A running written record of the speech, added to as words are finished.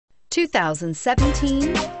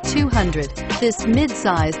2017 200. This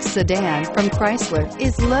mid-sized sedan from Chrysler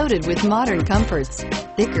is loaded with modern comforts.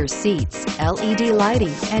 Thicker seats, LED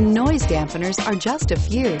lighting, and noise dampeners are just a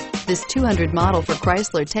few. This 200 model for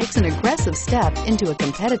Chrysler takes an aggressive step into a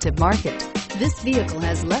competitive market. This vehicle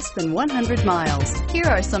has less than 100 miles. Here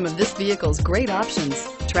are some of this vehicle's great options: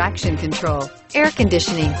 traction control, air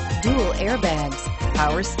conditioning, dual airbags,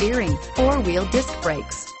 power steering, four-wheel disc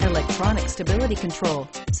brakes, electronic stability control,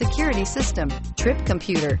 security system, trip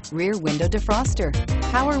computer, rear window defroster,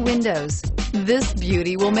 power windows. This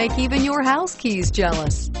beauty will make even your house keys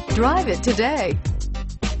jealous. Drive it today.